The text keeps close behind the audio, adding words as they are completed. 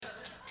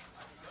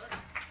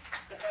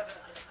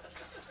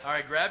All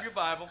right, grab your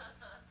Bible.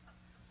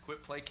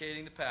 Quit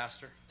placating the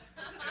pastor,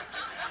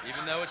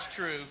 even though it's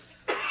true.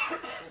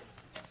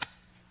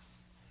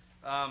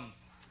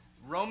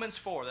 Romans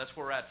 4, that's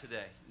where we're at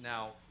today.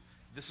 Now,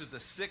 this is the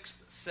 6th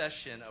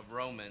session of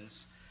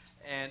Romans.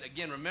 And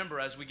again, remember,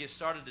 as we get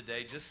started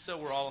today, just so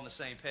we're all on the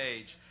same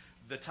page,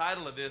 the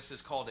title of this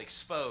is called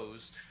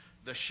Exposed,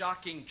 the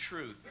Shocking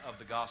Truth of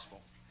the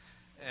Gospel.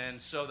 And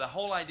so the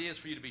whole idea is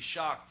for you to be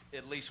shocked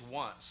at least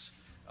once.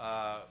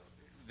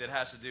 That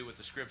has to do with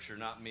the Scripture,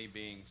 not me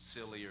being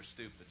silly or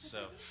stupid.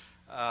 So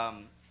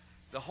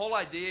the whole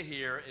idea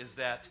here is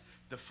that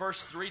the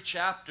first 3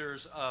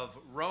 chapters of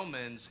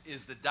Romans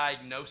is the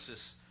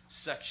diagnosis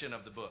section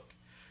of the book.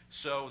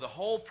 So the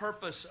whole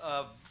purpose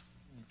of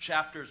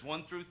chapters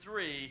 1 through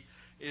 3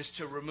 is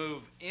to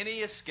remove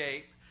any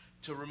escape,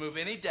 to remove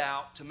any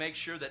doubt, to make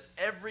sure that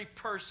every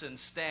person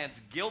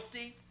stands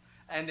guilty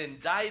and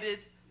indicted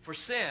for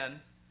sin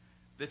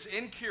that's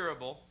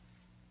incurable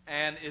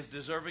and is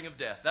deserving of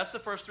death. That's the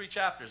first 3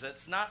 chapters.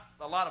 That's not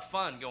a lot of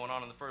fun going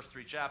on in the first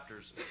 3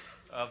 chapters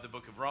of the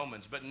book of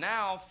Romans. But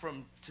now,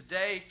 from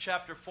today,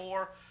 chapter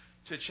 4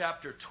 to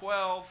chapter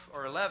 12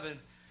 or 11,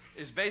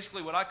 is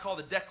basically what I call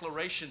the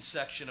declaration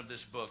section of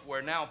this book,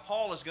 where now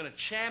Paul is going to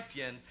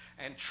champion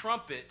and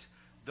trumpet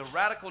the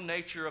radical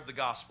nature of the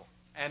gospel.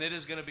 And it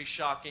is going to be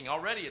shocking.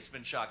 Already it's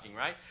been shocking,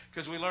 right?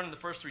 Because we learned in the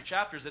first 3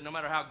 chapters that no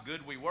matter how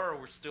good we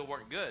still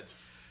weren't good.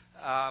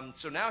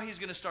 So now he's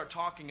going to start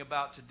talking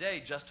about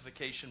today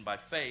justification by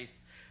faith,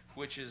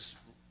 which is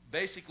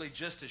basically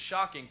just as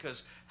shocking,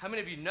 because how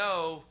many of you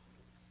know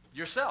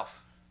yourself?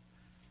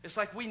 It's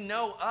like we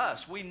know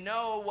us. We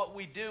know what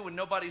we do when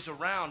nobody's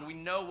around. We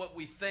know what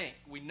we think.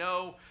 We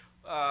know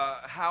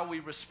how we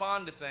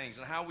respond to things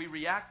and how we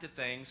react to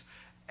things.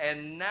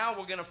 And now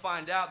we're going to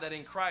find out that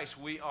in Christ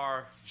we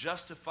are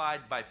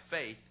justified by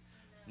faith,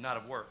 not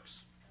of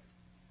works.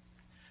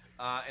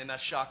 And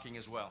that's shocking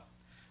as well.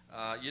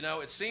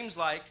 It seems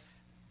like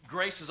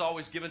grace is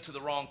always given to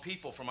the wrong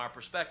people from our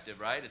perspective,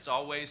 right? It's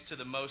always to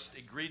the most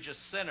egregious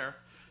sinner,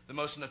 the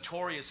most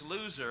notorious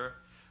loser.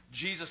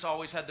 Jesus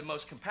always had the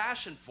most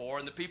compassion for,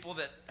 and the people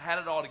that had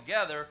it all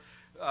together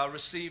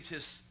received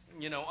his,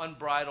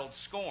 unbridled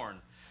scorn.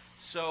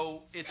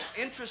 So it's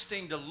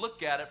interesting to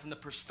look at it from the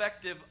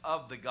perspective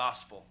of the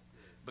gospel,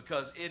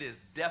 because it is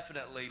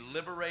definitely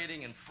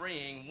liberating and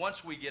freeing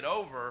once we get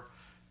over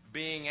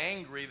being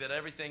angry that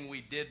everything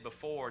we did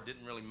before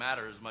didn't really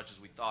matter as much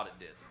as we thought it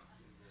did.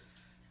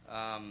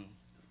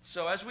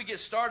 So as we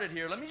get started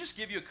here, let me just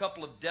give you a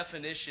couple of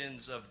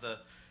definitions of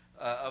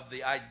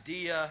the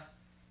idea,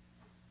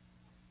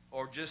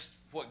 or just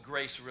what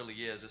grace really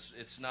is.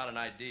 It's not an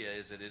idea,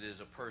 is it? It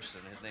is a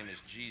person. His name is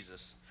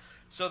Jesus.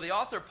 So the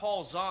author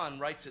Paul Zahn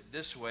writes it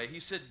this way. He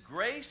said,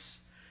 grace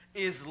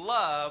is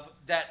love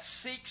that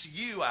seeks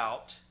you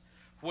out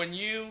when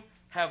you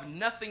have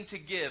nothing to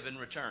give in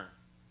return.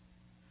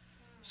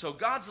 So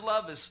God's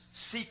love is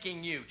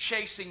seeking you,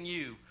 chasing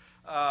you,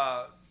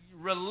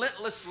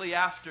 relentlessly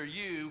after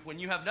you when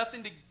you have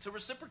nothing to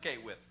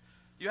reciprocate with.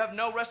 You have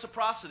no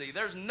reciprocity.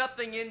 There's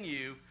nothing in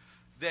you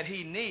that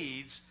he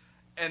needs.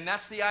 And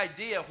that's the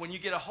idea. When you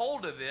get a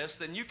hold of this,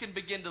 then you can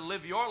begin to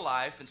live your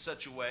life in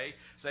such a way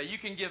that you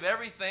can give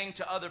everything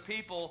to other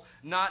people,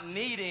 not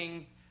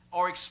needing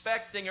or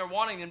expecting or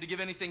wanting them to give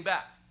anything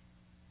back.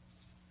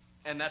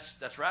 And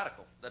that's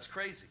radical. That's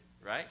crazy,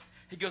 right?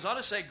 He goes on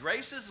to say,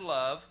 grace is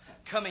love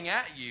coming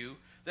at you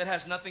that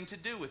has nothing to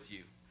do with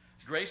you.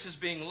 Grace is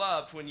being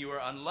loved when you are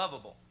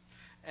unlovable.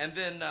 And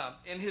then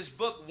in his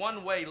book,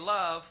 One Way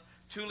Love,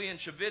 Tullian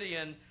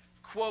Tchividjian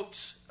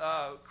quotes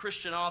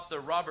Christian author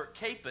Robert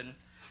Capon,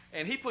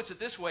 and he puts it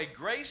this way: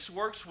 grace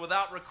works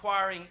without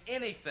requiring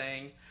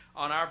anything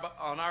on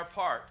our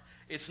part.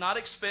 It's not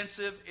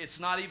expensive. It's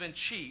not even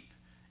cheap.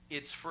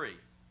 It's free.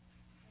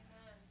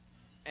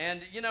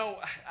 And,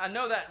 I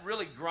know that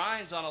really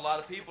grinds on a lot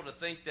of people to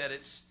think that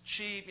it's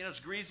cheap, it's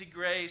greasy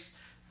grace,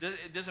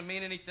 it doesn't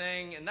mean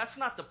anything, and that's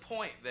not the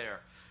point there.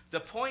 The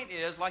point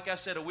is, like I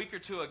said a week or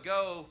two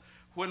ago,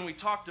 when we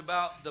talked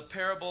about the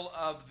parable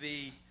of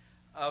the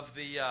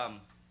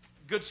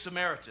Good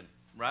Samaritan,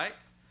 right?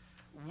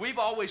 We've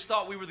always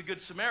thought we were the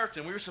Good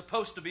Samaritan. We were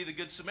supposed to be the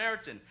Good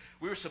Samaritan.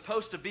 We were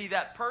supposed to be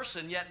that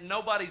person, yet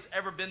nobody's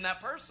ever been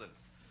that person.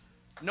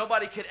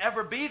 Nobody could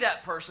ever be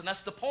that person.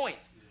 That's the point.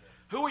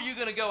 Who are you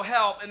going to go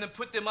help and then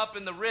put them up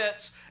in the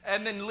Ritz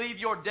and then leave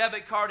your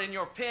debit card in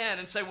your pen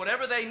and say,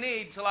 whatever they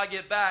need until I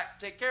get back,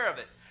 take care of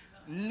it?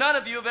 None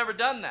of you have ever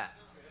done that.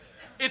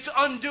 It's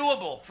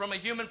undoable from a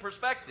human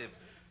perspective.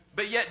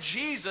 But yet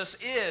Jesus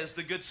is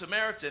the Good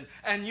Samaritan.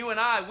 And you and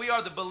I, we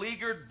are the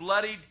beleaguered,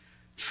 bloodied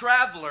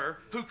traveler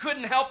who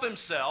couldn't help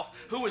himself,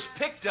 who was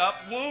picked up,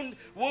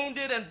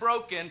 wounded and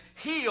broken,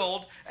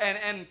 healed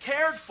and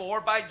cared for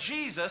by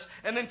Jesus,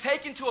 and then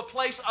taken to a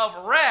place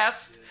of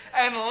rest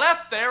and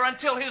left there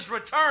until his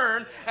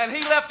return. And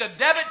he left a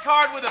debit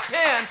card with a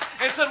pen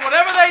and said,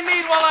 whatever they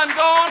need while I'm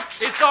gone,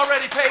 it's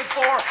already paid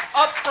for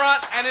up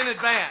front and in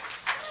advance.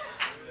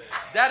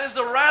 That is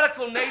the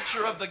radical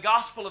nature of the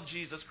gospel of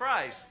Jesus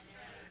Christ.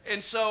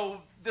 And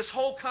so this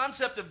whole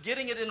concept of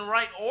getting it in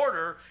right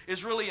order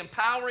is really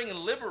empowering and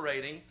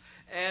liberating.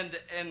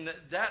 And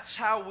that's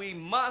how we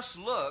must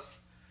look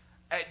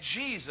at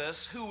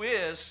Jesus, who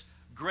is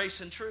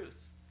grace and truth.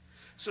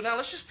 So now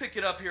let's just pick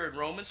it up here in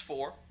Romans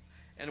 4.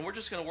 And we're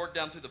just going to work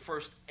down through the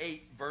first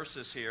 8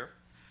 verses here.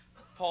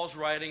 Paul's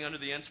writing under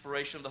the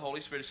inspiration of the Holy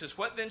Spirit. He says,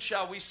 "What then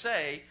shall we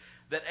say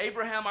that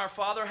Abraham our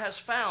father has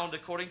found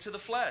according to the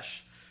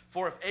flesh?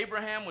 For if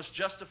Abraham was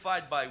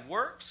justified by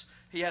works,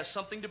 he has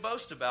something to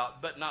boast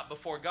about, but not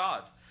before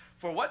God.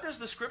 For what does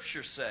the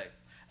Scripture say?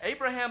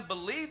 Abraham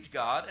believed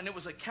God, and it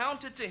was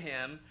accounted to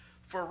him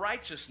for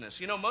righteousness."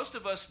 You know, most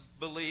of us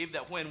believe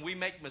that when we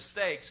make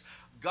mistakes,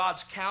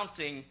 God's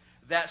counting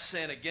that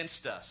sin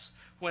against us,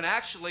 when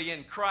actually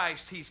in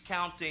Christ, He's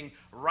counting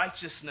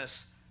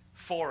righteousness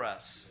for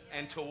us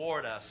and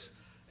toward us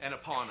and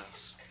upon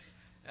us.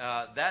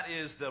 That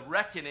is the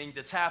reckoning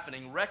that's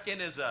happening.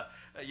 Reckon is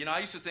I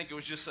used to think it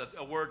was just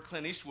a word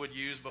Clint Eastwood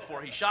used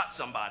before he shot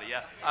somebody.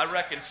 I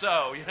reckon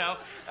so,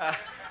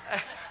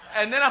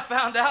 And then I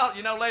found out,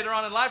 later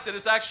on in life that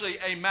it's actually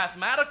a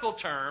mathematical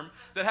term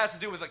that has to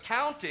do with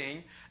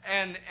accounting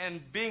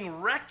and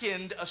being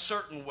reckoned a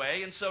certain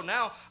way. And so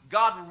now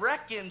God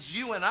reckons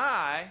you and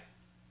I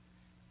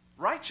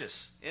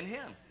righteous in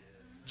Him,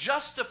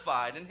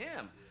 justified in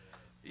Him.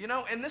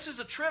 And this is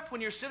a trip when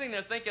you're sitting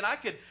there thinking,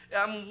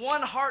 I'm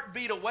one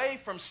heartbeat away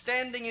from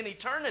standing in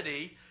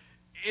eternity.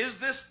 Is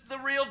this the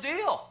real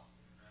deal?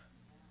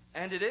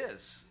 And it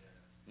is.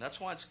 And that's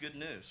why it's good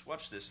news.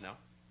 Watch this now.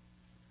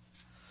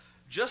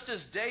 Just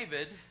as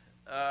David,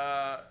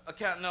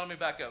 let me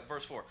back up,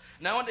 verse 4.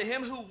 "Now unto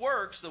him who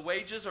works, the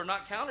wages are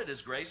not counted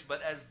as grace,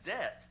 but as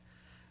debt."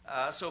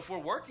 So if we're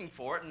working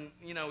for it and,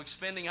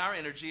 expending our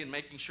energy and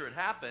making sure it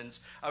happens,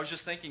 I was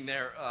just thinking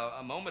there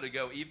a moment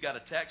ago, Eve got a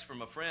text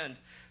from a friend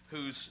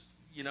who's,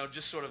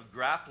 just sort of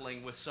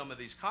grappling with some of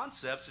these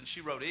concepts, and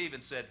she wrote Eve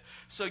and said,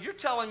 "So you're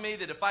telling me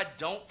that if I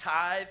don't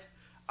tithe,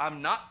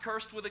 I'm not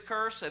cursed with a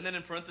curse?" And then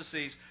in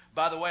parentheses,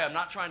 "By the way, I'm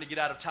not trying to get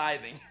out of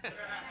tithing.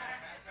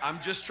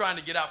 I'm just trying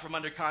to get out from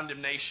under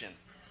condemnation."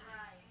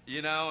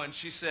 And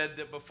she said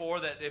that before,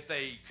 that if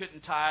they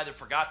couldn't tithe or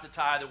forgot to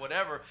tithe or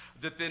whatever,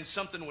 that then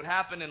something would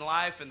happen in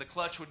life and the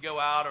clutch would go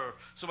out or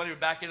somebody would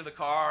back into the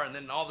car and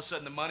then all of a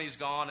sudden the money's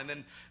gone, and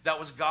then that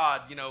was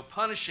God,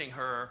 punishing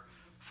her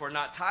for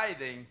not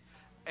tithing.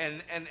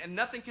 And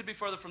nothing could be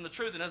further from the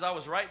truth. And as I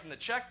was writing the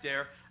check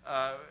there,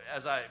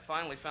 as I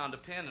finally found a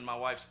pen in my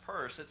wife's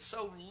purse, it's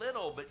so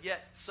little but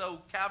yet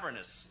so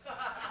cavernous.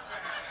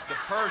 The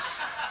purse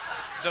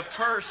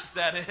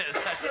that is.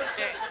 I just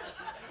can't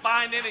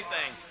find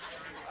anything.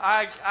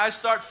 I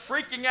start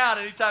freaking out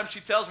anytime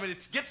she tells me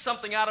to get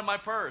something out of my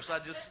purse. I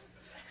just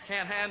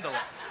can't handle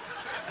it.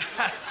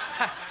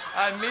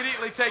 I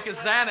immediately take a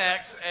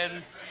Xanax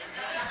and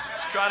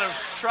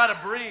try to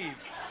breathe.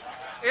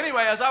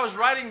 Anyway, as I was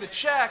writing the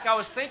check, I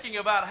was thinking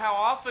about how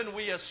often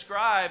we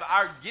ascribe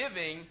our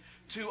giving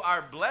to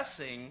our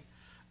blessing.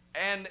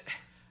 And,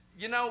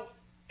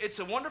 it's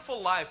a wonderful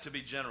life to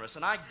be generous.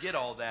 And I get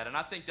all that. And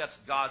I think that's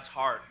God's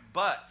heart.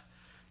 But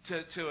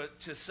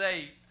to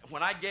say,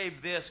 when I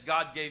gave this,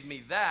 God gave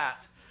me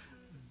that,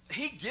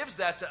 He gives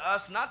that to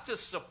us not to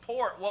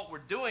support what we're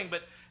doing,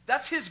 but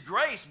that's His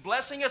grace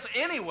blessing us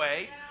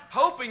anyway,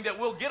 hoping that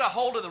we'll get a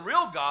hold of the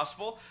real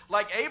gospel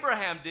like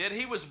Abraham did.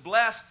 He was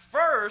blessed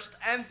first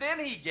and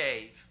then he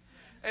gave.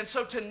 And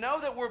so to know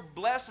that we're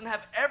blessed and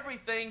have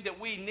everything that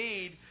we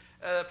need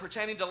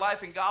pertaining to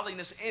life and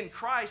godliness in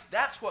Christ,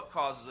 that's what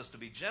causes us to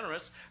be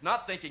generous.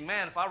 Not thinking,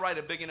 man, if I write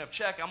a big enough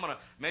check,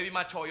 maybe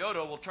my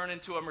Toyota will turn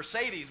into a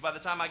Mercedes by the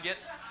time I get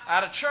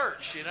out of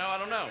church. I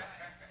don't know.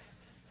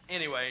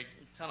 Anyway,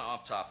 kind of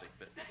off topic,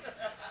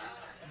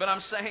 but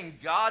I'm saying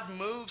God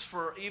moves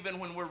for even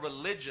when we're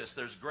religious,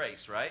 there's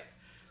grace, right?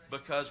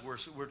 Because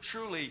we're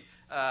truly,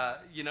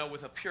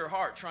 with a pure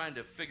heart trying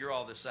to figure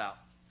all this out.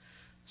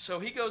 So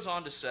he goes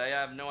on to say, I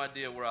have no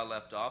idea where I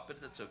left off,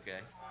 but that's okay.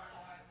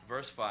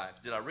 Verse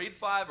 5. Did I read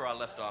 5 or I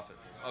left off at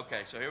 4?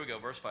 Okay, so here we go,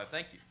 verse 5.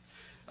 Thank you.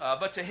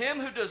 "But to him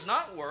who does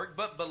not work,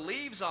 but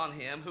believes on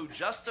him who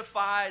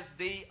justifies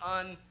the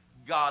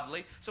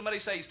ungodly." Somebody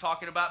say he's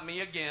talking about me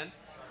again.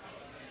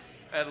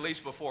 At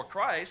least before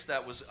Christ,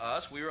 that was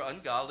us. We were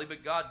ungodly,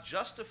 but God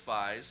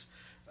justifies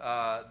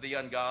the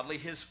ungodly.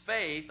 His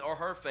faith or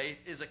her faith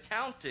is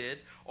accounted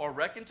or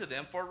reckoned to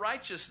them for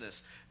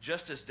righteousness.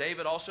 Just as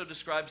David also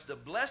describes the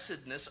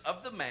blessedness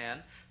of the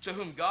man to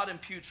whom God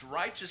imputes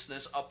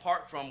righteousness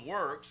apart from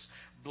works.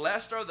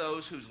 Blessed are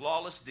those whose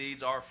lawless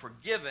deeds are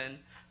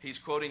forgiven. He's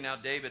quoting now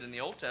David in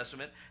the Old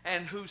Testament.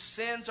 "And whose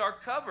sins are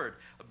covered.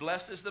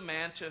 Blessed is the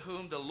man to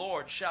whom the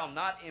Lord shall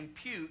not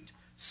impute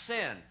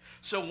sin."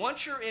 So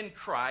once you're in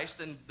Christ,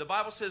 and the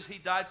Bible says He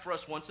died for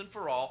us once and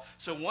for all,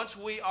 so once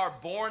we are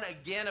born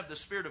again of the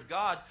Spirit of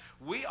God,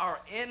 we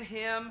are in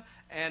Him,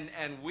 and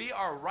we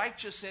are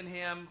righteous in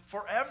him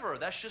forever.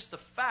 That's just the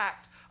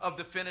fact of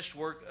the finished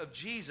work of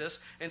Jesus.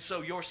 And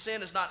so your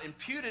sin is not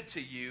imputed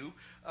to you.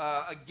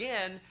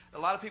 Again, a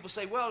lot of people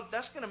say, well,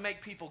 that's going to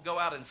make people go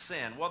out and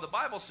sin. Well, the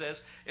Bible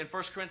says in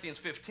 1 Corinthians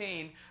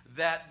 15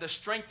 that the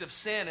strength of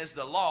sin is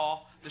the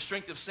law. The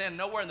strength of sin,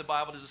 nowhere in the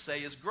Bible does it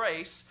say, is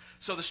grace.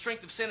 So the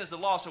strength of sin is the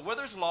law. So where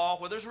there's law,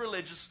 where there's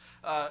religious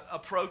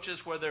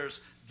approaches, where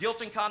there's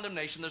guilt and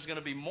condemnation, there's going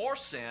to be more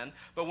sin.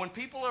 But when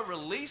people are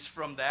released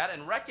from that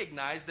and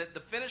recognize that the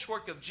finished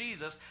work of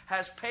Jesus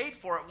has paid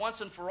for it once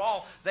and for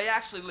all, they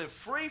actually live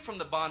free from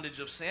the bondage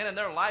of sin, and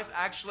their life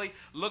actually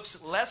looks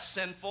less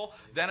sinful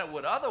than it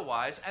would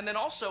otherwise. And then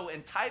also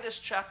in Titus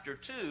chapter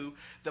 2,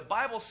 the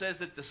Bible says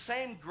that the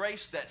same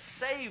grace that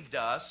saved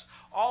us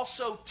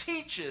also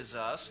teaches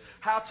us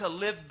how to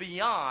live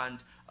beyond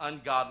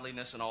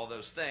ungodliness and all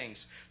those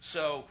things.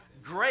 So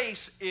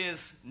grace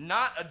is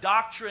not a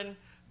doctrine.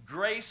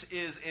 Grace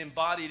is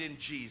embodied in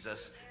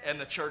Jesus, and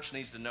the church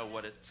needs to know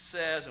what it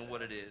says and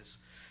what it is.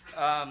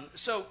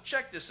 So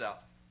check this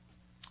out.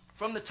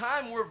 From the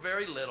time we're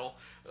very little,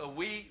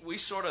 we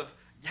sort of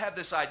have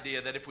this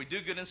idea that if we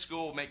do good in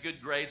school, make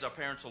good grades, our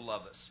parents will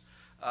love us.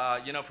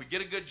 If we get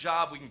a good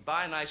job, we can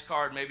buy a nice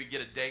car and maybe get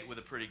a date with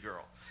a pretty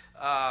girl.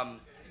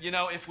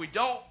 If we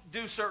don't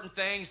do certain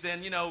things,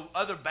 then,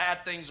 other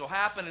bad things will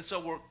happen. And so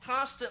we're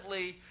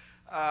constantly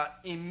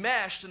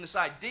enmeshed in this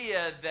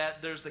idea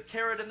that there's the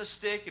carrot and the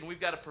stick, and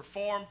we've got to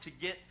perform to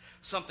get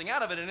something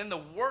out of it. And then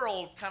the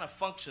world kind of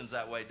functions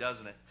that way,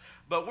 doesn't it?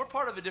 But we're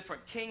part of a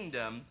different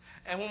kingdom,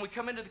 and when we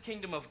come into the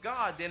kingdom of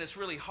God, then it's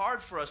really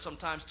hard for us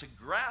sometimes to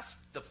grasp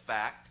the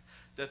fact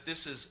that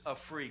this is a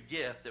free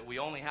gift that we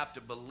only have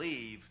to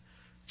believe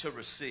to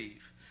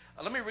receive.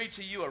 Let me read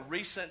to you a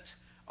recent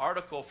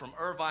article from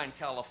Irvine,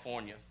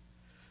 California.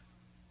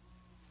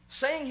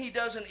 Saying he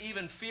doesn't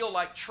even feel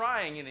like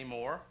trying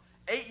anymore,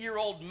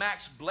 8-year-old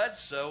Max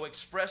Bledsoe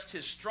expressed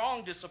his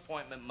strong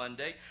disappointment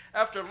Monday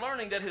after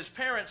learning that his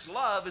parents'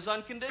 love is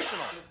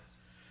unconditional.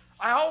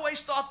 I always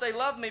thought they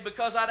loved me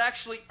because I'd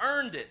actually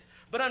earned it,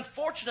 but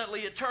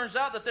unfortunately it turns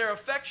out that their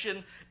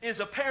affection is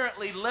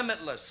apparently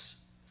limitless,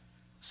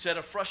 said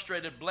a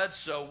frustrated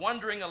Bledsoe,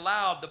 wondering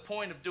aloud the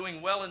point of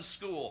doing well in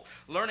school,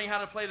 learning how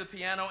to play the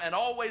piano, and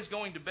always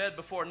going to bed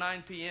before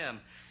 9 p.m.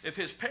 If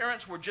his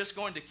parents were just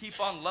going to keep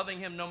on loving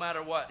him no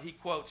matter what. He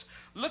quotes,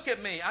 "Look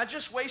at me. I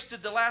just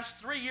wasted the last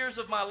 3 years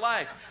of my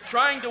life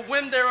trying to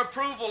win their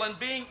approval and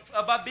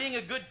by being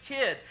a good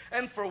kid.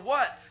 And for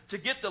what? To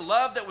get the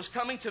love that was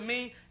coming to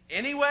me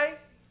anyway?"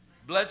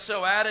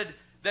 Bledsoe added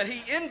that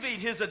he envied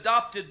his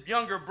adopted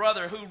younger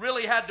brother who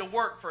really had to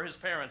work for his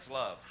parents'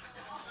 love.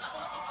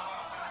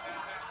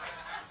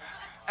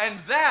 And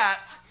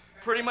that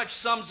pretty much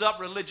sums up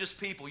religious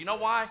people. You know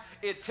why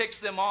it ticks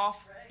them off?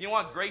 You know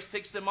why grace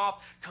ticks them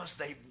off? Because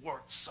they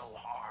worked so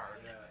hard.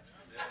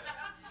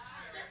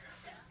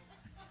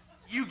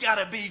 You got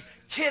to be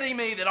kidding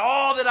me that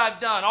all that I've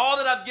done, all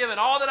that I've given,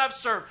 all that I've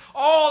served,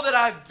 all that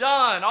I've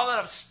done, all that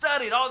I've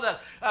studied, all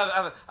that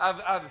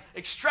I've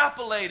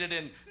extrapolated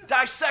and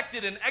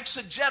dissected and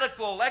exegesis,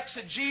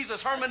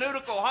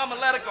 hermeneutical,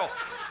 homiletical,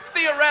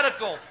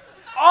 theoretical,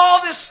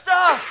 all this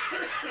stuff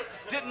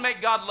didn't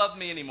make God love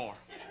me anymore.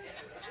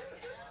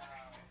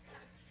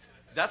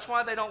 That's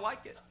why they don't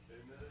like it.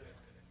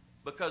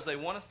 Because they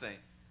want to think.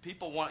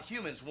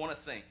 Humans want to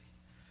think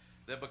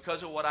that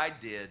because of what I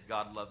did,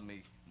 God loved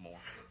me more.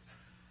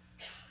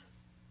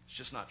 It's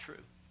just not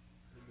true.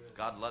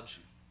 God loves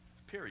you,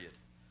 period.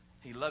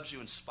 He loves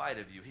you in spite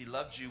of you. He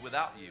loved you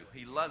without you.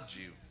 He loved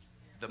you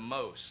the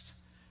most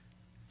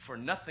for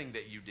nothing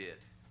that you did.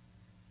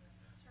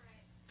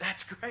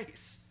 That's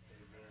grace.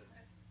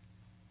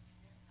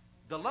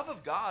 The love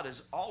of God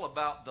is all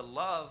about the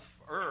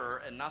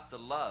lover and not the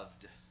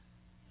loved.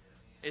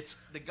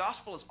 The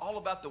gospel is all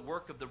about the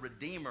work of the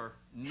Redeemer,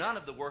 none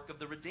of the work of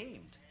the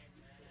redeemed.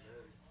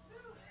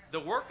 The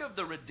work of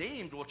the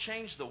redeemed will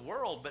change the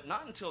world, but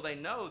not until they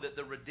know that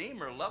the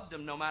Redeemer loved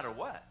them no matter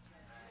what.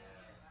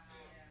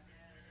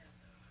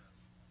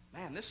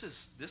 Man, this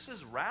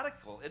is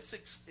radical.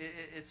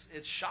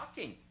 It's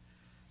shocking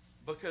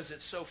because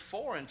it's so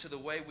foreign to the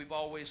way we've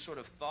always sort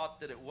of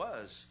thought that it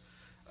was.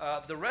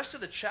 The rest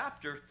of the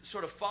chapter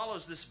sort of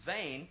follows this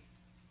vein.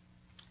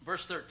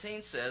 Verse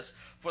 13 says,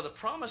 "For the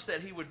promise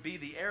that he would be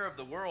the heir of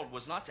the world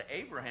was not to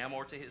Abraham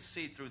or to his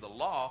seed through the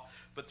law,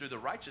 but through the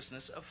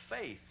righteousness of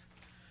faith."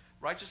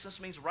 Righteousness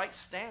means right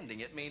standing.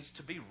 It means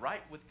to be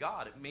right with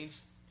God. It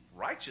means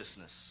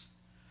righteousness.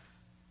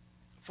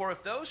 "For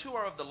if those who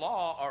are of the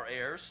law are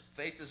heirs,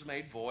 faith is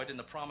made void and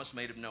the promise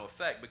made of no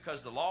effect,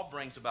 because the law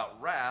brings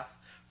about wrath,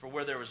 for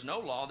where there is no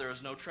law, there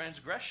is no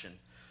transgression."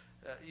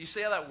 You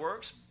see how that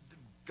works?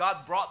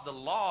 God brought the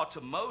law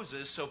to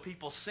Moses so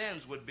people's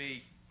sins would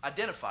be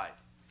identified.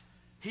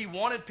 He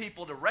wanted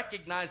people to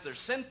recognize their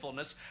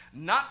sinfulness,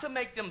 not to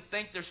make them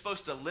think they're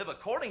supposed to live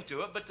according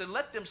to it, but to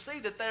let them see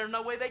that there's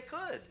no way they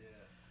could.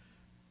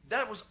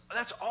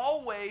 That's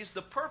always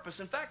the purpose.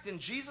 In fact, in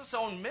Jesus'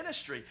 own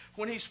ministry,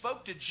 when he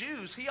spoke to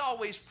Jews, he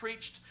always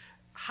preached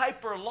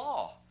hyper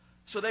law,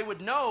 so they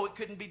would know it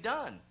couldn't be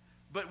done.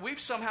 But we've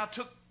somehow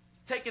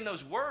taken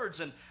those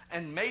words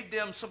and made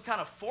them some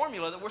kind of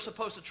formula that we're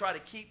supposed to try to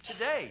keep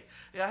today.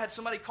 I had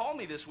somebody call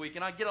me this week,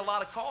 and I get a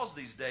lot of calls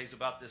these days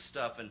about this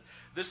stuff. And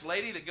this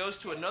lady that goes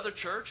to another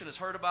church and has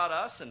heard about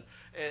us and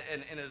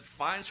it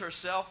finds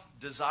herself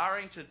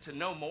desiring to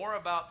know more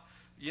about,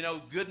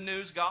 good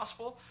news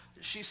gospel,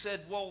 she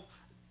said, well,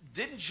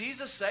 didn't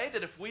Jesus say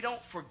that if we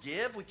don't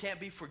forgive, we can't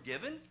be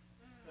forgiven?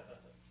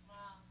 Wow.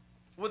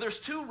 Well, there's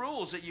two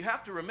rules that you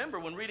have to remember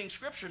when reading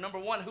Scripture. Number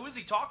one, who is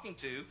he talking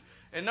to?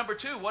 And number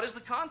two, what is the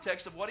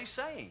context of what he's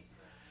saying?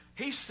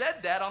 He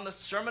said that on the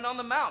Sermon on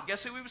the Mount.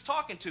 Guess who he was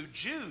talking to?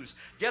 Jews.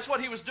 Guess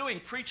what he was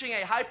doing? Preaching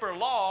a hyper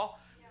law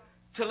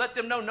to let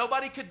them know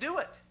nobody could do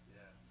it.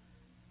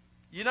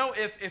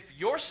 If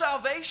your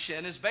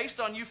salvation is based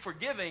on you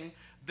forgiving,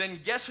 then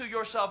guess who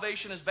your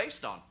salvation is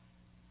based on?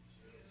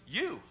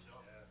 You.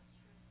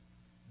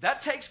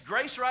 That takes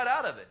grace right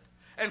out of it.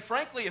 And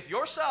frankly, if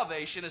your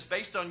salvation is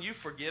based on you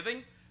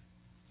forgiving,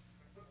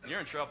 you're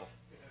in trouble.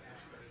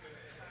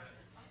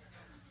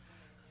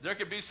 There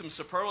could be some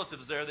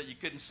superlatives there that you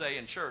couldn't say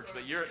in church,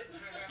 but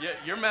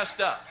you're messed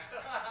up.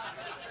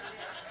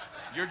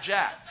 You're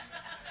jacked.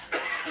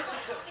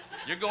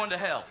 You're going to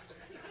hell.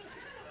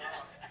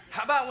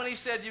 How about when he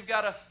said you've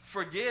got to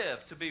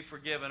forgive to be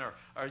forgiven,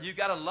 or you've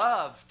got to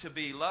love to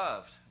be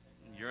loved?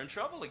 You're in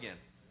trouble again.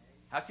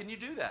 How can you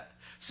do that?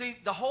 See,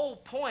 the whole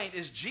point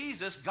is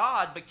Jesus,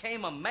 God,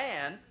 became a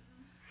man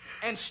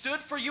and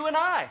stood for you and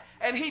I.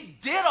 And he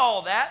did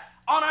all that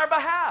on our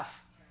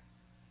behalf.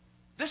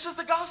 This is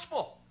the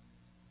gospel.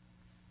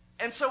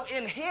 And so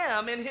in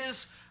him, in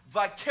his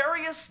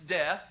vicarious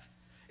death,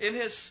 in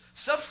his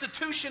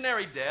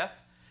substitutionary death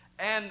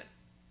and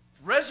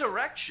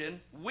resurrection,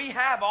 we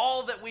have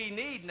all that we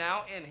need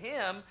now in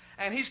him,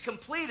 and he's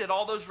completed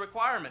all those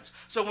requirements.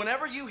 So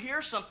whenever you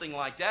hear something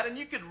like that, and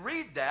you could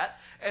read that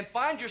and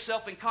find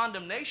yourself in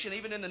condemnation,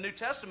 even in the New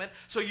Testament,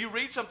 so you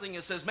read something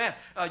that says, man,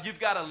 you've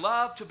got to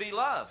love to be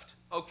loved.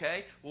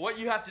 Okay, well, what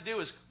you have to do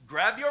is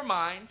grab your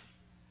mind.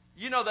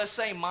 You know that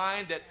same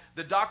mind that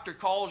the doctor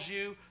calls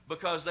you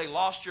because they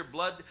lost your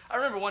blood. I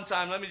remember one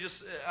time,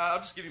 I'll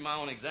just give you my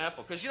own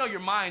example, because your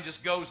mind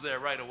just goes there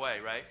right away,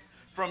 right?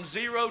 From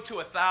 0 to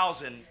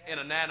 1,000 in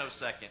a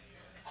nanosecond.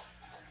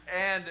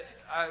 And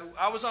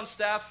I was on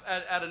staff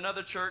at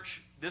another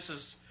church. This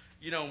is,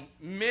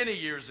 many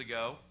years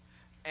ago.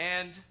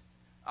 And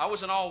I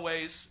wasn't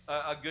always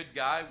a good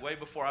guy. Way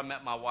before I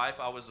met my wife,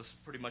 I was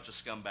pretty much a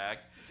scumbag.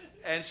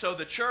 And so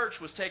the church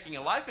was taking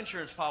a life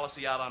insurance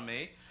policy out on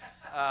me,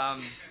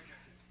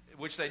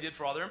 which they did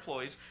for all their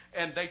employees.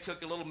 And they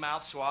took a little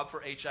mouth swab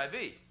for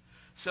HIV.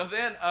 So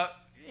then,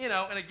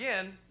 and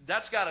again,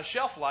 that's got a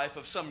shelf life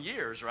of some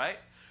years, right?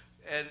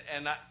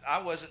 And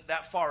I wasn't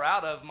that far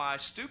out of my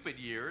stupid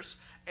years.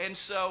 And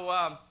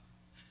so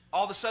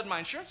all of a sudden my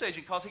insurance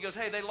agent calls. He goes,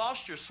 hey, they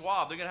lost your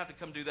swab. They're going to have to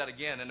come do that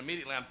again. And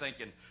immediately I'm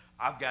thinking,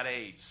 I've got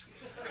AIDS.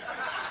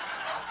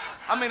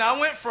 I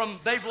went from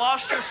they've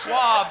lost your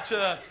swab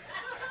to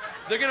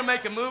they're going to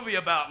make a movie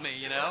about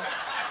me,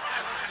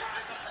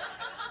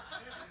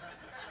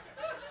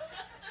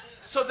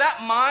 So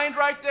that mind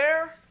right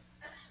there,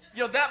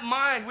 that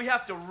mind we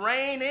have to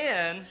rein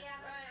in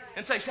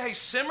and say, hey,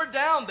 simmer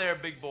down there,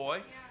 big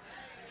boy.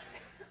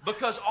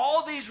 Because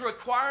all these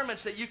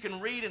requirements that you can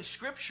read in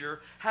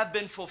Scripture have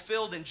been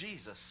fulfilled in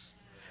Jesus.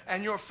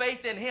 And your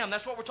faith in him,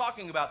 that's what we're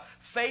talking about.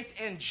 Faith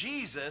in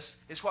Jesus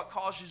is what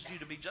causes you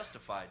to be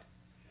justified,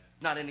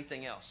 not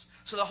anything else.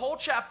 So the whole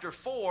chapter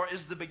 4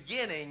 is the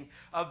beginning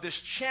of this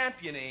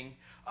championing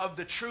of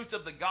the truth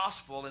of the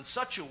gospel in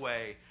such a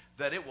way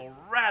that it will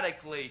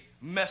radically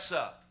mess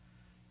up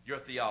your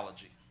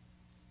theology.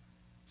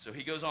 So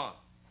he goes on.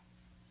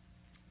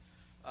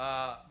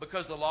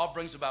 Because the law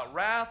brings about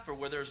wrath, for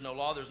where there is no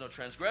law, there is no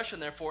transgression.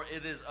 Therefore,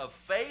 it is of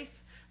faith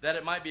that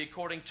it might be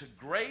according to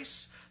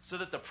grace, so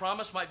that the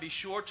promise might be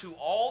sure to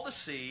all the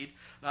seed,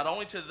 not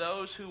only to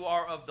those who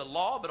are of the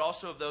law, but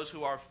also of those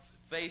who are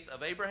faith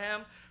of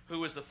Abraham,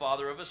 who is the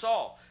father of us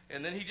all.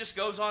 And then he just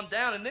goes on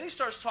down, and then he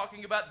starts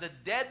talking about the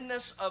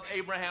deadness of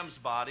Abraham's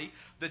body,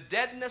 the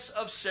deadness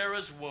of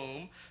Sarah's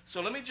womb.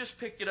 So let me just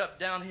pick it up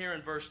down here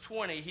in verse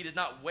 20. He did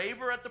not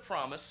waver at the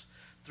promise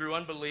through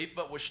unbelief,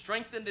 but was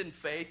strengthened in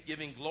faith,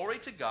 giving glory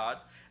to God,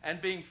 and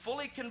being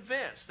fully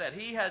convinced that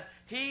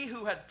he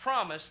who had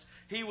promised,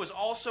 he was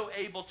also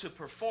able to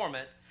perform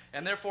it,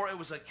 and therefore it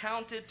was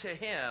accounted to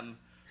him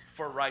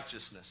for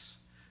righteousness.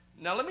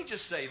 Now let me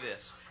just say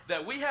this,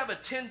 that we have a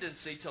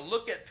tendency to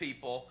look at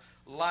people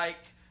like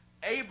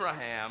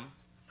Abraham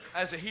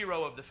as a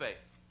hero of the faith,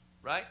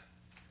 right?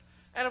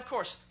 And of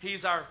course,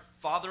 he's our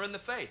father in the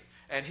faith,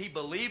 and he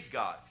believed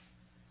God.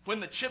 When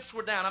the chips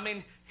were down,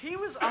 he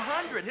was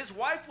 100. His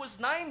wife was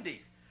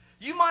 90.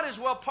 You might as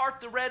well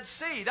part the Red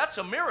Sea. That's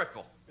a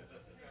miracle.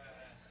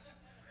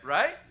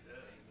 Right?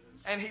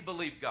 And he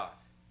believed God.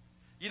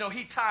 He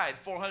tithed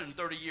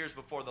 430 years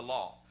before the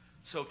law.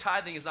 So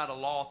tithing is not a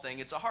law thing,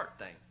 it's a heart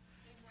thing.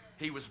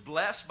 He was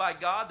blessed by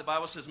God. The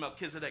Bible says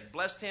Melchizedek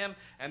blessed him,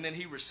 and then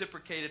he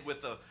reciprocated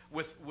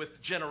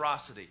with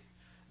generosity.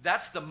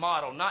 That's the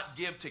model, not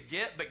give to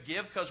get, but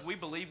give because we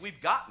believe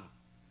we've gotten.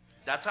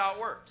 That's how it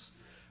works.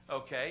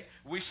 Okay?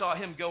 We saw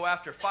him go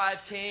after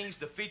 5 kings,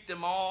 defeat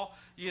them all,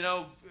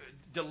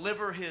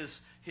 deliver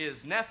his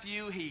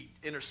nephew. He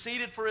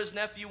interceded for his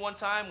nephew one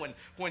time.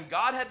 When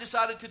God had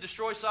decided to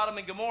destroy Sodom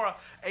and Gomorrah,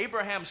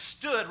 Abraham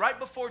stood right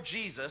before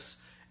Jesus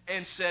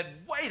and said,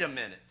 wait a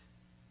minute.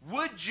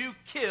 Would you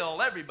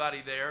kill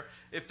everybody there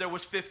if there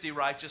was 50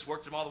 righteous?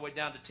 Worked them all the way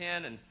down to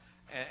 10,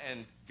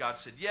 and God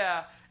said,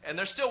 yeah. And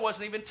there still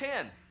wasn't even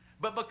 10.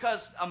 But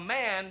because a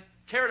man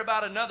cared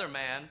about another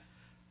man,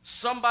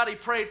 somebody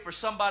prayed for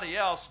somebody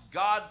else,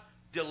 God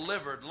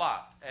delivered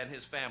Lot and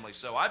his family.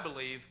 So I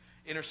believe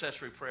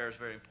intercessory prayer is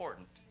very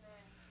important.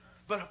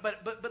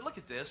 But look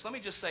at this. Let me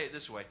just say it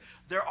this way.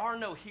 There are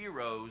no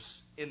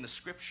heroes in the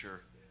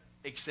Scripture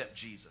except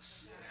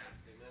Jesus.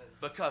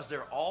 Because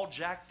they're all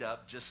jacked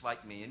up just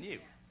like me and you.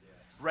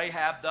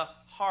 Rahab the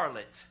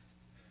harlot.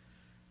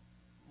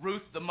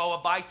 Ruth the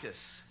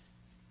Moabitess.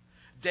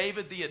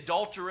 David the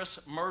adulterous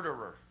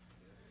murderer.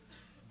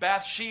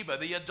 Bathsheba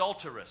the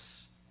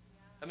adulteress.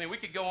 I mean, we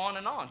could go on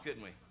and on,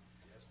 couldn't we?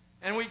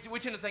 And we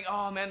tend to think,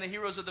 oh man, the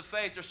heroes of the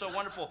faith, they're so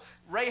wonderful.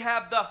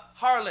 Rahab the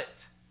harlot.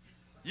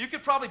 You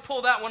could probably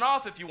pull that one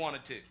off if you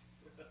wanted to.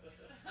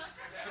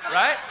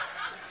 Right?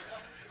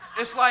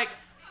 It's like,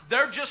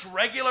 they're just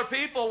regular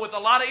people with a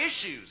lot of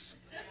issues.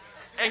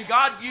 And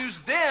God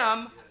used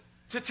them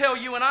to tell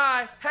you and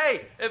I,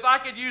 hey, if I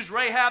could use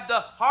Rahab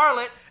the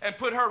harlot and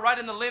put her right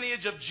in the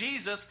lineage of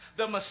Jesus,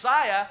 the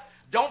Messiah,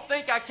 don't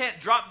think I can't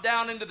drop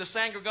down into the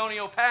San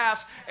Gorgonio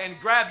Pass and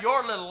grab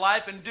your little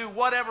life and do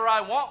whatever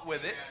I want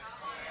with it.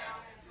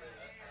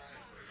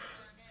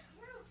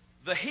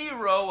 The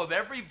hero of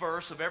every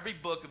verse, of every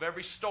book, of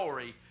every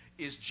story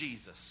is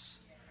Jesus.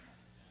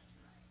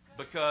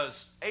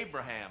 Because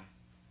Abraham,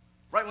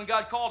 right when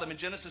God called him in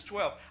Genesis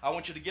 12, I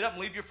want you to get up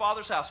and leave your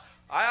father's house.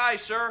 Aye, aye,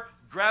 sir.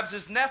 Grabs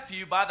his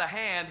nephew by the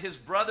hand, his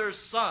brother's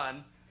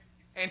son,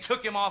 and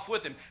took him off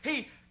with him.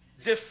 He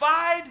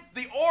defied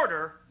the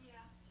order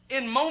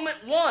in moment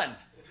one.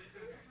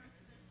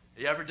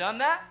 You ever done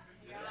that?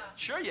 Yeah.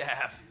 Sure you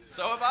have.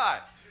 So have I.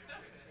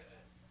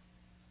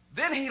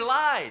 Then he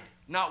lied,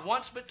 not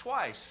once but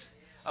twice,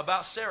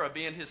 about Sarah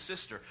being his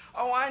sister.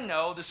 Oh, I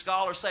know. The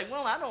scholars say,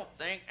 well, I don't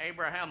think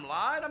Abraham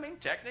lied. I mean,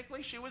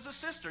 technically, she was a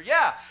sister.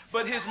 Yeah,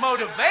 but his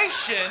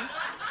motivation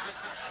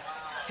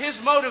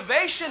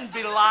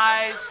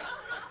belies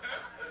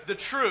the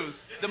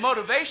truth. The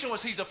motivation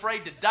was he's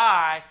afraid to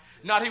die,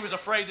 not he was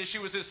afraid that she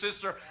was his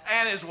sister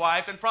and his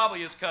wife and probably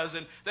his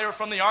cousin. They were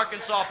from the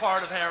Arkansas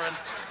part of Haran.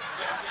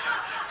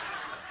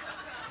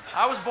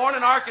 I was born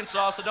in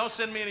Arkansas, so don't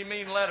send me any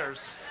mean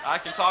letters. I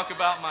can talk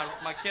about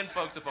my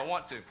kinfolks if I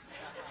want to.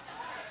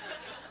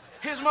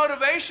 His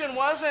motivation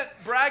wasn't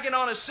bragging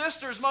on his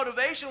sister. His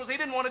motivation was he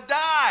didn't want to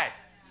die.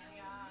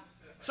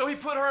 So he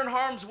put her in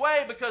harm's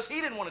way because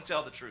he didn't want to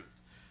tell the truth.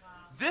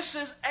 This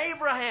is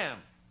Abraham.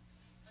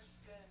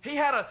 He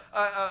had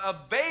a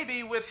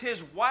baby with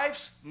his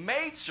wife's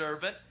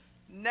maidservant.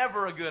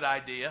 Never a good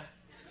idea.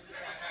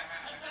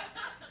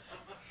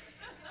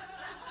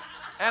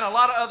 And a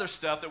lot of other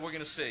stuff that we're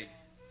going to see.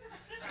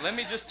 Let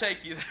me just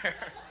take you there.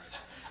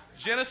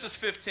 Genesis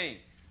 15.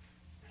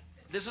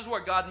 This is where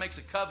God makes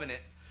a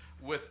covenant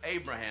with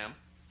Abraham.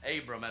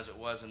 Abram, as it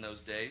was in those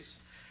days.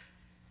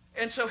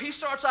 And so he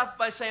starts off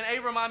by saying,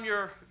 Abram, I'm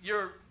your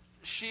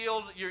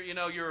shield,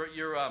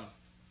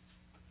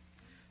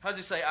 how does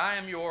he say? I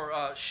am your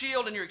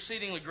shield and your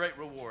exceedingly great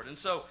reward. And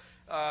so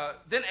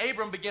then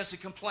Abram begins to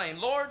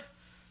complain, Lord,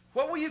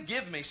 what will you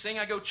give me, seeing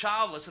I go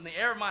childless, and the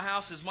heir of my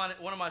house is one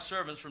of my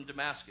servants from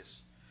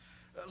Damascus?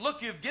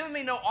 Look, you've given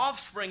me no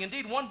offspring.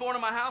 Indeed, one born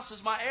in my house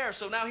is my heir.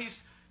 So now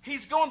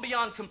he's going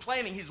beyond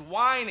complaining. He's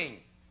whining.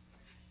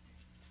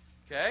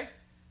 Okay?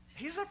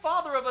 He's the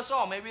father of us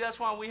all. Maybe that's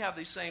why we have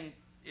these same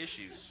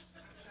issues.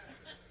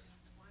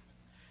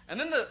 And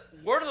then the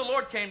word of the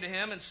Lord came to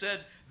him and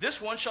said, this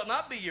one shall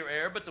not be your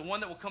heir, but the one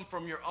that will come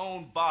from your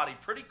own body.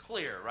 Pretty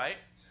clear, right?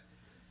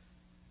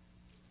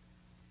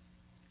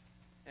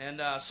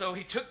 And so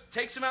he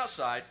takes him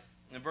outside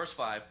in verse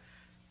 5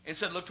 and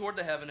said, look toward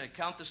the heaven and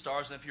count the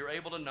stars, and if you're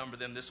able to number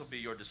them, this will be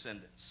your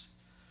descendants.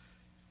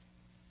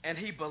 And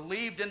he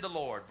believed in the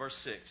Lord, verse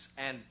 6,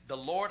 and the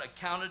Lord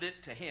accounted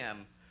it to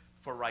him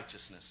for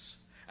righteousness.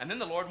 And then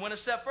the Lord went a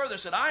step further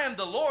and said, I am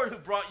the Lord who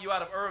brought you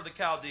out of Ur of the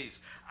Chaldees.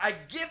 I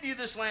give you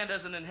this land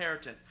as an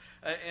inheritance.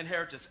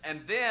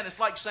 And then it's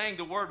like saying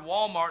the word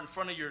Walmart in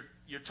front of your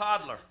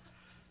toddler.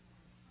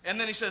 And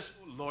then he says,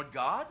 Lord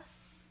God,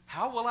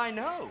 how will I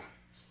know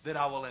that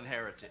I will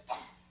inherit it?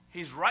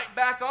 He's right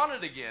back on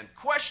it again,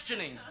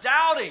 questioning,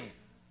 doubting.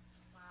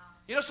 Wow.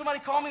 You know, somebody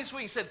called me this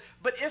week and said,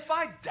 but if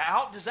I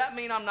doubt, does that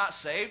mean I'm not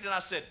saved? And I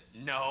said,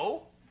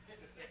 no.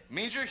 It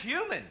means you're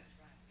human.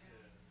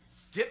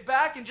 Get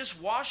back and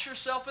just wash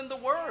yourself in the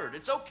Word.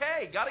 It's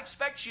okay. God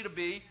expects you to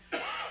be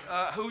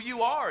who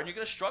you are, and you're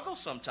going to struggle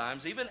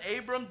sometimes. Even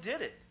Abram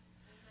did it.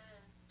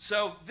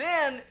 So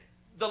then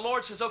the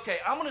Lord says, okay,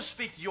 I'm going to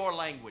speak your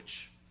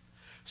language.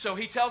 So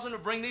he tells them to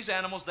bring these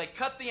animals. They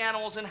cut the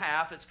animals in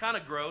half. It's kind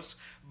of gross,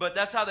 but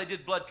that's how they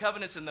did blood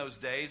covenants in those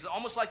days.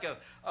 Almost like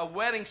a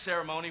wedding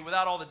ceremony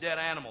without all the dead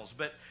animals.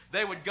 But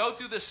they would go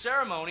through this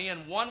ceremony,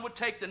 and one would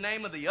take the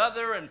name of the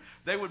other, and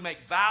they would make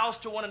vows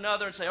to one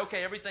another and say,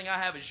 okay, everything I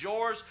have is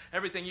yours.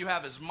 Everything you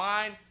have is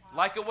mine.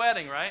 Like a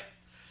wedding, right?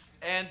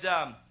 And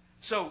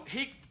so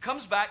he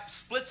comes back,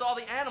 splits all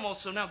the animals.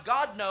 So now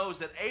God knows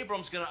that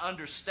Abram's going to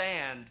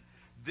understand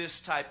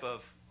this type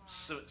of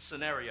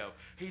scenario.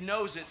 He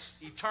knows it's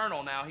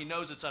eternal now. He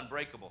knows it's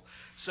unbreakable.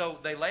 So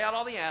they lay out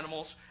all the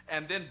animals,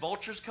 and then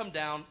vultures come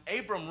down.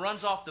 Abram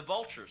runs off the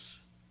vultures.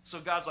 So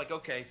God's like,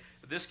 okay,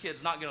 this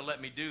kid's not going to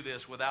let me do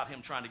this without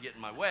him trying to get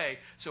in my way.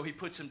 So he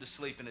puts him to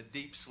sleep, in a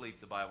deep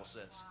sleep, the Bible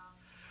says. Wow.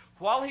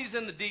 While he's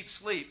in the deep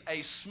sleep,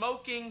 a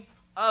smoking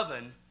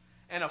oven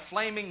and a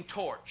flaming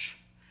torch.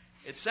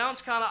 It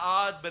sounds kind of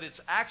odd, but it's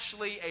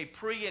actually a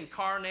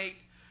pre-incarnate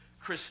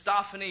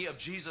Christophany of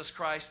Jesus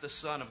Christ, the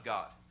Son of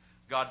God.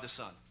 God the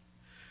Son.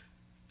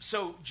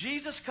 So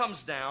Jesus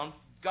comes down.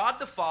 God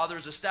the Father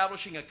is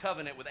establishing a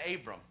covenant with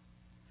Abram.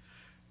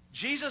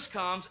 Jesus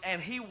comes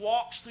and he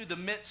walks through the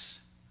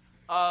midst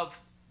of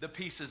the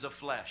pieces of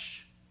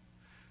flesh,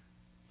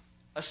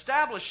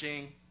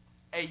 establishing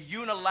a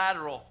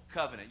unilateral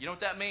covenant. You know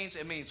what that means?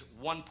 It means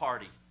one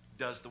party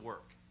does the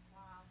work.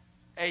 Wow.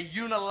 A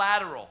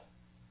unilateral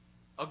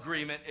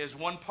agreement is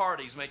one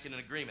party's making an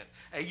agreement.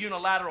 A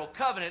unilateral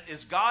covenant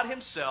is God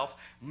himself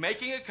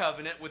making a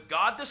covenant with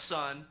God the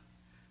Son.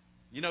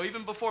 You know,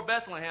 even before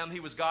Bethlehem, he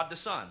was God the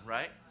Son,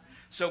 right?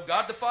 So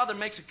God the Father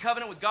makes a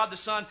covenant with God the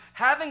Son,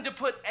 having to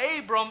put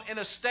Abram in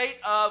a state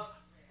of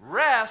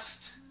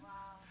rest.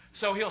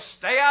 So he'll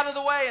stay out of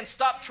the way and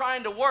stop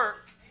trying to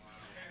work.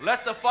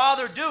 Let the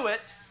Father do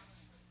it.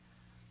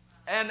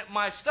 And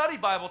my study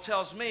Bible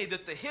tells me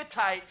that the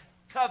Hittite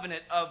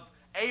covenant of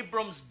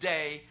Abram's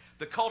day,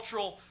 the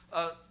cultural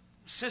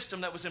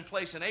system that was in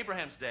place in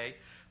Abraham's day,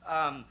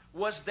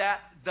 was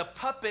that the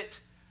puppet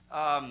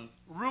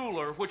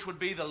ruler, which would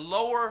be the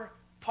lower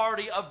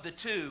party of the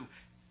two,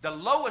 the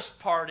lowest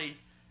party,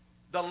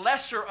 the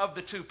lesser of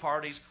the two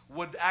parties,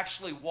 would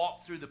actually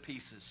walk through the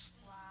pieces.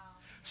 Wow.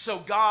 So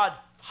God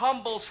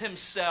humbles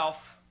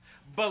himself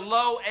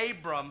below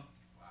Abram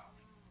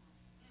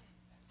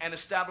and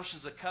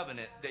establishes a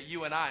covenant that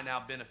you and I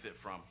now benefit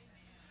from.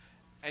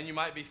 And you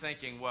might be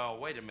thinking, well,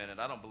 wait a minute,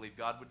 I don't believe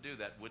God would do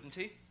that, wouldn't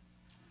he?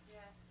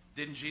 Yes.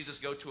 Didn't Jesus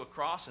go to a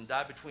cross and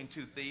die between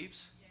two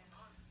thieves? Yes.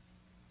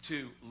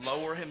 To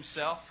lower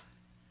himself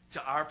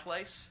to our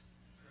place?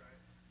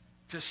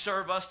 To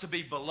serve us, to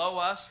be below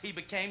us. He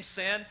became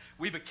sin,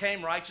 we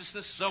became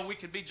righteousness so we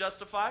could be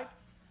justified.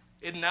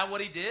 Isn't that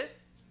what he did?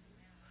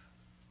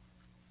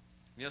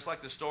 You know, it's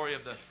like the story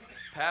of the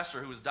pastor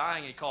who was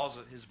dying. He calls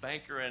his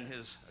banker and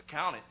his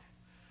accountant.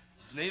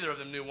 Neither of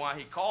them knew why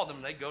he called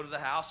them. They go to the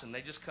house and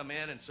they just come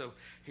in, and so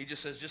he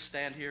just says, just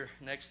stand here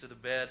next to the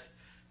bed,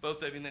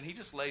 both of you. And then he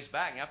just lays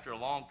back, and after a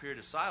long period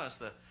of silence,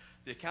 the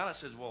accountant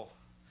says, well,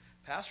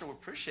 Pastor, we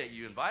appreciate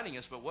you inviting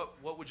us, but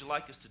what would you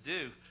like us to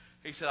do?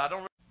 He said, I don't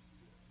really.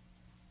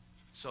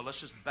 So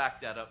let's just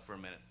back that up for a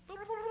minute.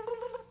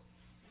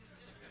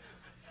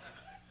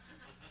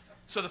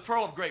 So the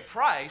pearl of great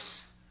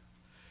price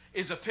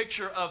is a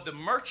picture of the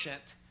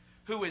merchant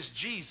who is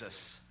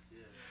Jesus,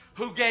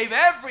 who gave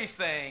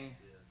everything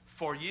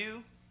for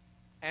you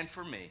and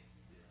for me.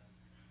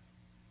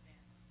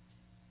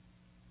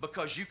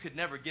 Because you could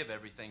never give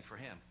everything for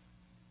him.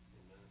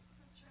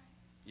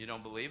 You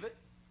don't believe it?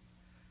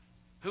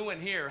 Who in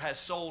here has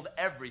sold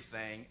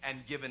everything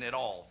and given it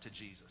all to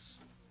Jesus?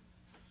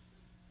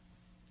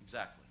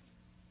 Exactly.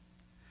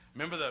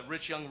 Remember the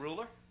rich young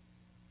ruler?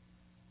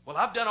 Well,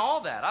 I've done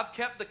all that. I've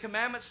kept the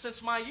commandments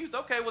since my youth.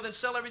 Okay, well then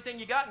sell everything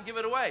you got and give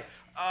it away.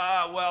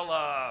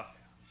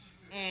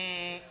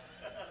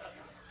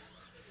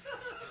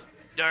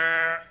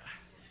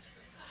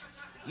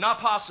 Not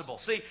possible.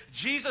 See,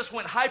 Jesus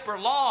went hyper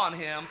law on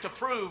him to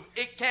prove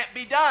it can't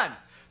be done.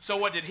 So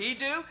what did he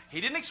do?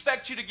 He didn't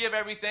expect you to give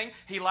everything.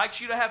 He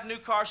likes you to have new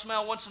car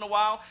smell once in a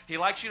while. He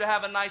likes you to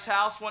have a nice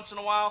house once in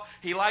a while.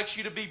 He likes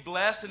you to be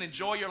blessed and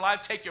enjoy your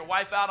life. Take your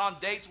wife out on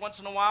dates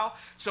once in a while.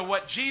 So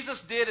what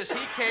Jesus did is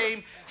he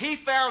came, he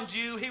found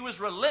you, he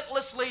was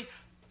relentlessly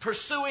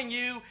pursuing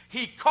you,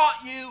 he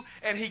caught you,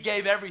 and he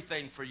gave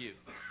everything for you.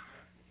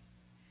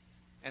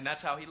 And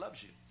that's how he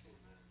loves you.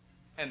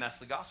 And that's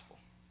the gospel.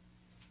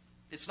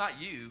 It's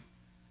not you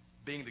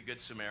being the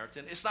Good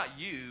Samaritan. It's not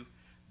you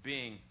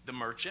being the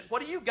merchant.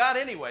 What do you got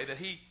anyway that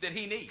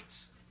he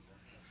needs?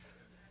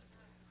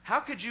 How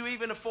could you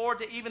even afford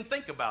to even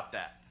think about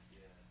that?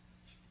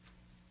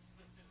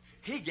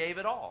 He gave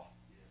it all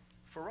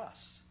for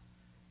us.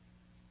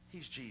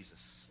 He's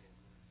Jesus.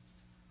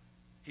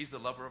 He's the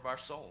lover of our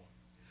soul.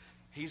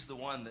 He's the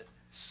one that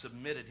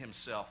submitted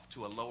himself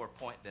to a lower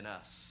point than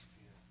us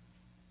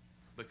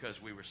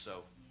because we were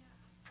so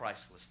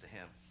priceless to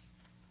him.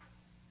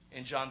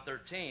 In John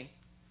 13,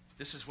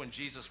 this is when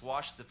Jesus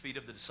washed the feet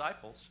of the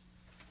disciples.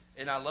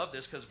 And I love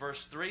this because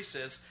verse 3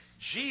 says,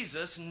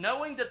 Jesus,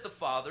 knowing that the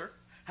Father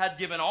had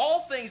given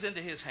all things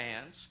into his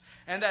hands,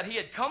 and that he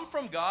had come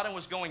from God and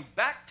was going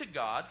back to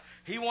God.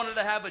 He wanted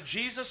to have a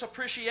Jesus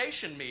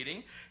appreciation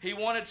meeting. He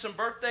wanted some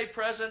birthday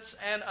presents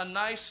and a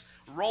nice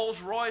Rolls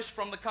Royce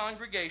from the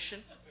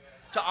congregation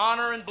to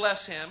honor and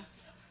bless him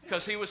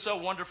because he was so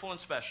wonderful and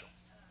special.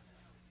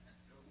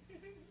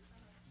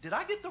 Did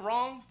I get the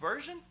wrong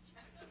version?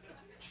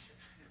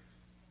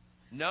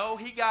 No,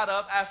 he got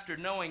up after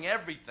knowing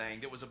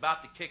everything that was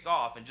about to kick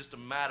off in just a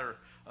matter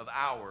of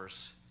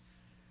hours.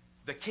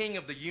 The king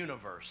of the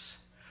universe,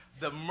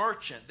 the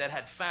merchant that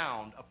had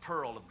found a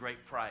pearl of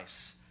great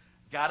price,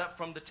 got up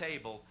from the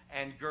table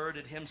and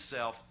girded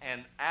himself.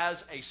 And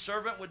as a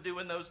servant would do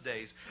in those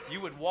days, you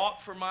would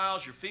walk for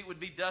miles, your feet would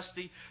be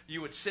dusty,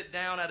 you would sit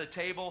down at a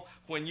table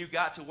when you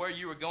got to where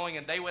you were going,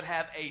 and they would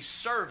have a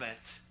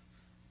servant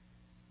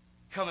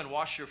come and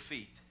wash your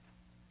feet.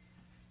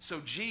 So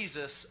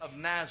Jesus of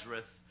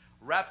Nazareth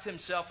wrapped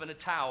himself in a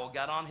towel,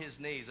 got on his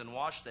knees, and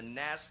washed the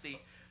nasty,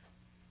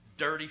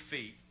 dirty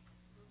feet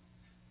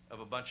of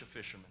a bunch of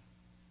fishermen.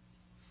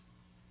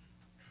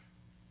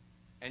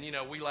 And you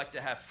know, we like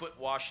to have foot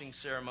washing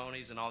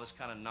ceremonies and all this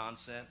kind of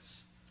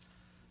nonsense.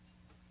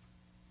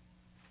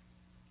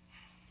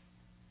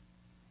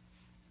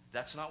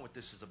 That's not what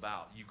this is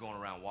about, you going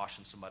around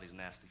washing somebody's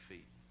nasty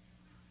feet.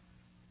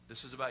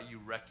 This is about you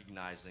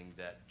recognizing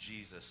that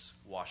Jesus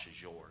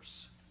washes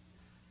yours.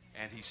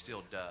 And he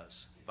still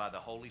does, by the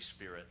Holy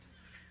Spirit,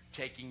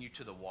 taking you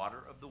to the water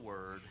of the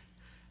Word.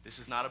 This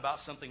is not about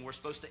something we're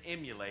supposed to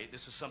emulate.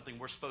 This is something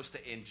we're supposed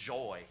to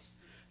enjoy.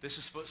 This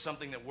is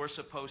something that we're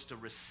supposed to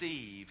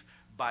receive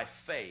by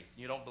faith.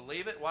 You don't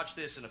believe it? Watch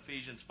this in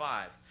Ephesians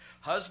 5.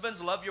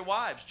 Husbands, love your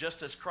wives,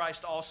 just as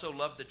Christ also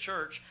loved the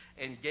church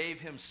and gave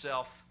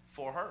himself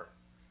for her.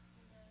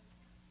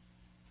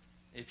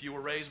 If you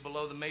were raised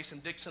below the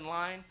Mason-Dixon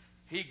line,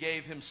 he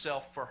gave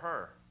himself for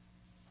her.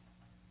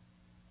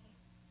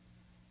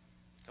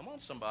 Come on,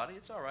 somebody.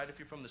 It's all right if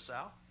you're from the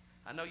South.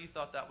 I know you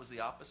thought that was the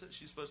opposite.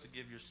 She's supposed to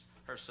give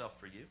herself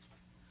for you.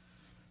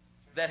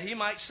 That he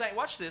might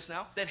watch this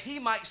now, that he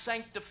might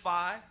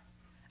sanctify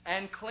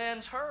and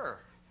cleanse her.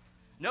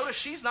 Notice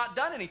she's not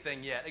done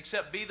anything yet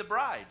except be the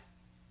bride.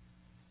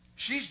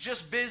 She's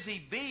just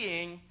busy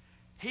being,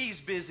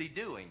 he's busy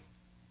doing.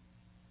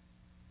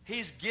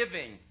 He's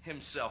giving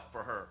himself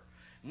for her.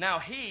 Now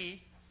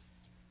he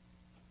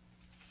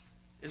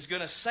is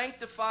going to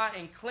sanctify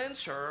and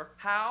cleanse her.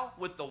 How?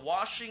 With the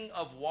washing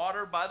of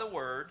water by the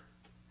word,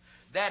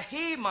 that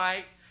he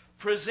might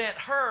present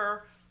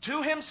her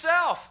to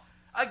himself.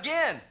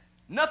 Again,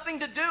 nothing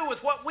to do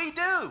with what we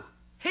do.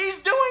 He's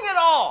doing it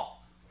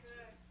all.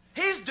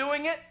 He's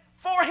doing it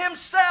for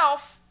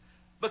himself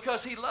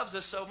because he loves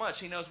us so much.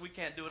 He knows we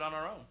can't do it on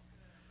our own.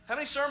 How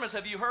many sermons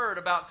have you heard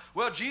about,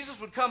 well, Jesus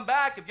would come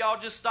back if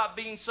y'all just stop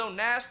being so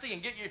nasty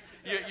and get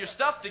your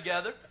stuff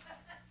together?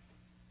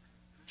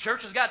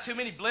 Church has got too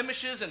many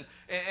blemishes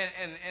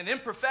and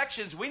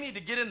imperfections. We need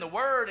to get in the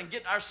Word and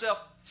get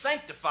ourselves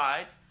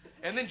sanctified,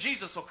 and then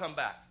Jesus will come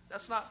back.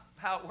 That's not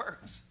how it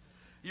works.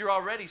 You're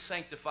already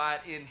sanctified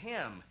in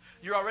him.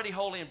 You're already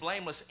holy and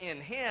blameless in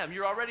him.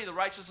 You're already the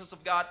righteousness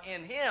of God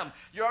in him.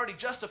 You're already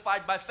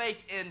justified by faith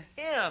in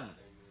him.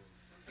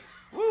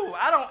 Woo,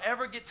 I don't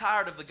ever get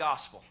tired of the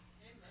gospel.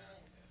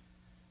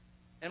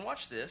 And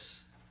watch this.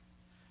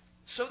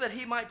 So that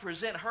he might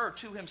present her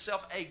to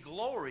himself a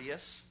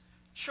glorious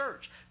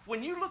church.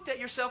 When you looked at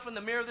yourself in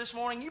the mirror this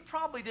morning, you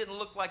probably didn't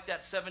look like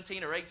that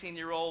 17 or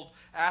 18-year-old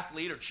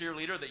athlete or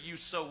cheerleader that you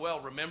so well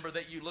remember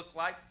that you look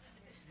like.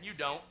 You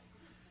don't.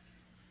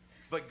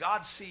 But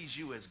God sees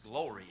you as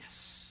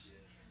glorious,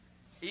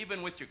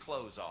 even with your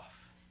clothes off.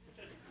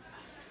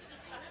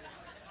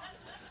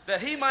 That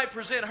he might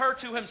present her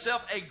to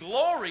himself a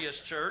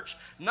glorious church,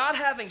 not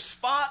having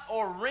spot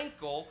or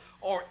wrinkle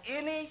or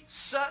any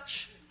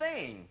such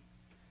thing,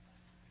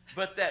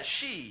 but that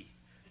she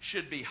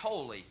should be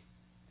holy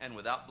and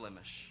without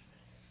blemish.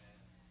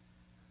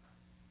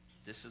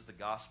 This is the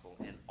gospel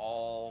in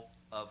all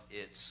of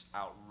its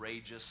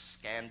outrageous,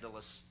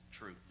 scandalous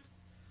truth.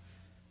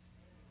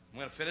 I'm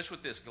going to finish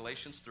with this,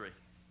 Galatians 3,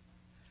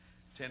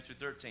 10 through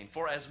 13.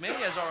 For as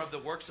many as are of the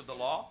works of the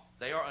law,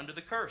 they are under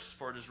the curse.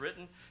 For it is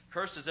written,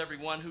 cursed is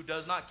everyone who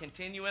does not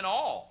continue in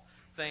all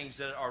things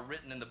that are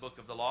written in the book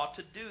of the law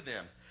to do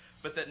them.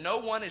 But that no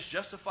one is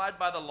justified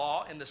by the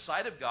law in the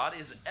sight of God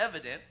is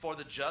evident, for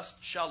the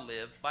just shall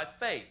live by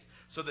faith.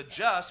 So the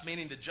just,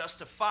 meaning the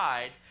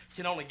justified,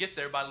 can only get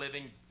there by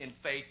living in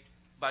faith,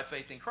 by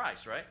faith in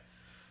Christ, right?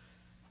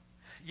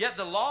 Yet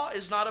the law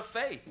is not of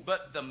faith,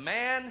 but the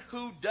man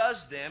who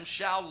does them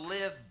shall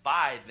live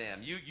by them.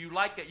 You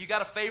like it? You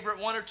got a favorite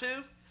one or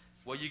two?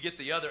 Well, you get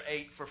the other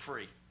 8 for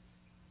free.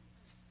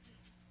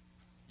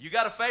 You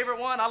got a favorite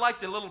one? I like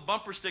the little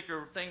bumper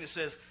sticker thing that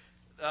says,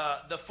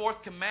 the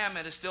fourth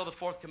commandment is still the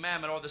fourth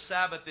commandment, or the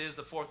Sabbath is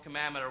the fourth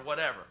commandment, or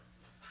whatever.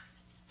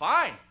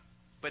 Fine.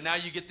 But now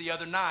you get the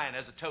other 9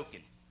 as a token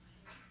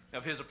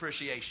of his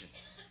appreciation.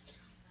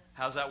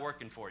 How's that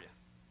working for you?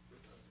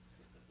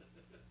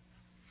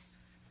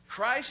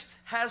 Christ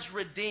has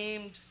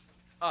redeemed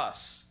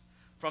us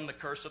from the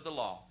curse of the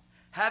law,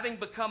 having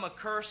become a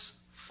curse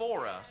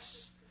for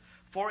us.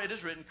 For it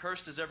is written,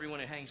 cursed is everyone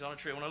who hangs on a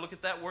tree. When I look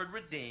at that word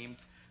redeemed,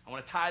 I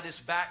want to tie this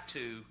back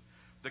to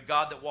the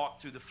God that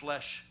walked through the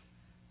flesh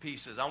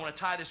pieces. I want to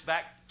tie this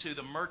back to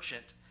the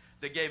merchant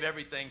that gave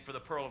everything for the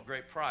pearl of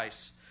great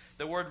price.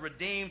 The word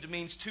redeemed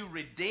means to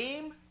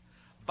redeem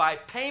by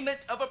payment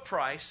of a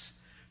price,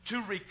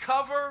 to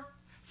recover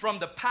from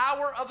the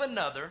power of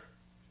another,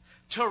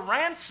 to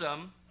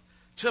ransom,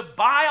 to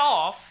buy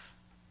off.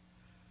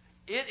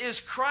 It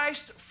is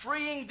Christ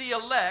freeing the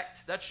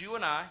elect, that's you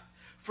and I,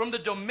 from the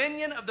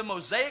dominion of the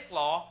Mosaic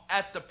law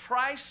at the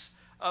price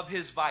of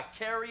his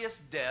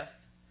vicarious death.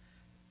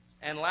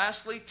 And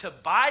lastly, to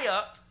buy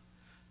up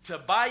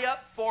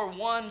for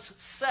one's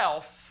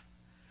self,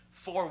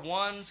 for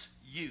one's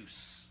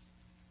use.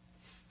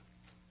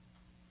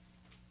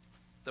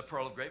 The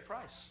pearl of great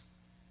price.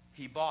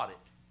 He bought it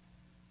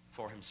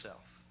for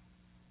himself.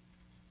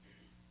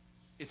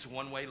 It's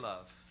one-way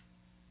love.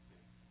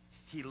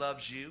 He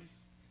loves you,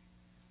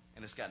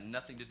 and it's got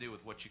nothing to do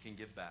with what you can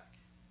give back.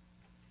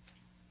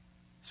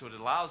 So it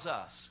allows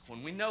us,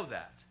 when we know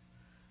that,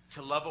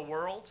 to love a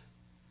world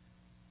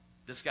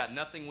that's got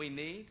nothing we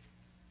need,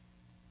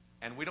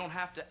 and we don't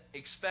have to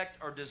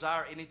expect or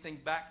desire anything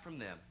back from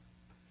them.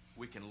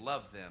 We can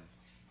love them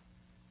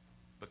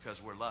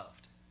because we're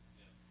loved.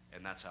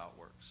 And that's how it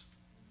works.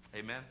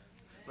 Amen?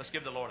 Let's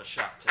give the Lord a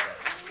shout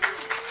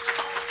today.